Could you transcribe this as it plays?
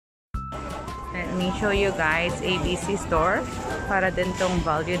Let me show you guys ABC store. Para din tong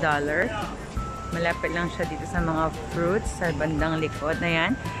Value Dollar. Malapit lang siya dito sa mga fruits sa bandang likod.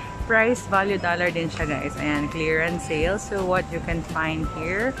 Ayan. Price Value Dollar din siya guys. Ayan. Clearance sale. So what you can find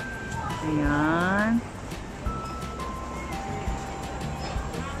here. Ayan.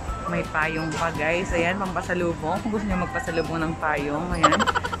 May payong pa guys. Ayan. Pampasalubong. Kung gusto niyo magpasalubong ng payong. Ayan.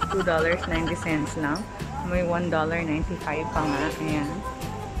 $2.90 lang. May $1.95 pa nga. Ayan.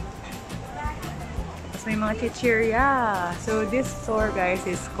 May mga chichirya. So, this store, guys,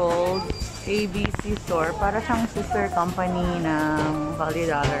 is called ABC Store. Para siyang sister company ng Value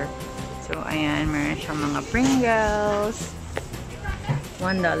Dollar. So, ayan, meron siyang mga Pringles.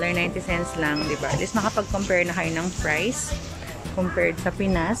 $1.90 lang, diba? At least nakapag-compare na kayo ng price compared sa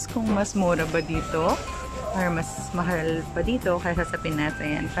Pinas. Kung mas mura ba dito or mas mahal pa dito kaysa sa Pinas.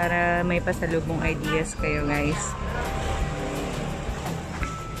 Ayan, para may pasalubong ideas kayo, guys.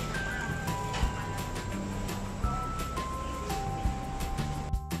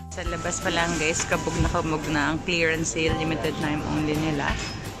 Sa labas pa lang guys, kabog na ang clearance sale, limited time only nila.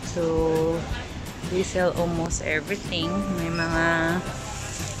 So, we sell almost everything. May mga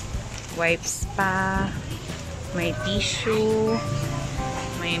wipes pa, may tissue,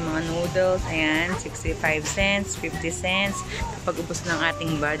 may mga noodles, ayan, 65 cents, 50 cents. Kapag ubos ng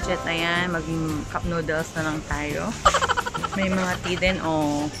ating budget, ayan, mag-cup noodles na lang tayo. May mga tea din,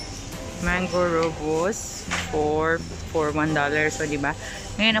 mango robust for $1. So, diba?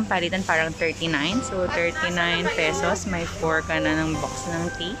 Ngayon, ang palitan parang 39. So, 39 pesos. May 4 ka na ng box ng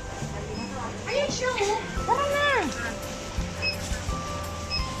tea. Tara na!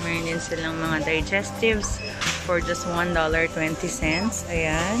 Mayroon din silang mga digestives for just $1.20.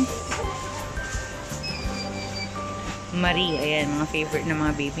 Ayan. Marie. Ayan, mga favorite na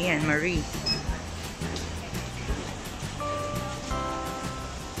mga baby yan. Marie.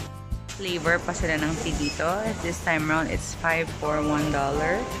 Flavor pa sila ng tea dito. This time around, it's 5 for $1.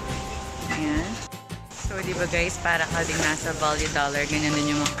 Ayan. So, di ba guys, para ka din nasa Value Dollar, ganyan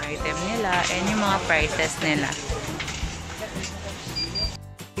din yung mga item nila and yung mga prices nila.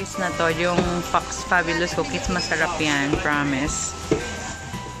 Cookies na to, yung Fox Fabulous Cookies, masarap yan, promise.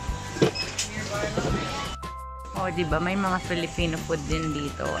 O, di ba, may mga Filipino food din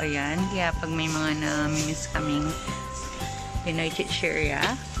dito. Ayan, kaya pag may mga na-miss kaming Pinoy chichirya,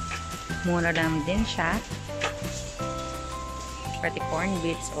 mura lang din siya. Pati corn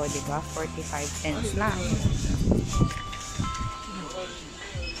bits, o diba? 45 cents lang.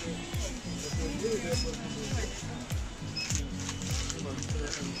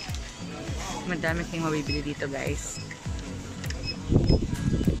 Madami kayong mabibili dito guys.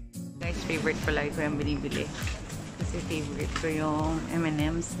 Guys, favorite ko lagi ko yung binibili. Kasi favorite ko yung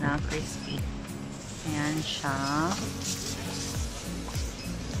M&M's na crispy. Ayan siya.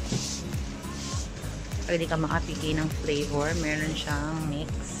 Pwede ka makapili ng flavor. Meron siyang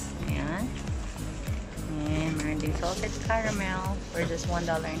mix. Ayan. And meron din salted caramel for just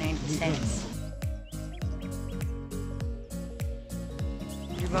 $1.90.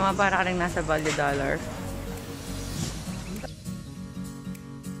 Diba para ka rin nasa Value Dollar?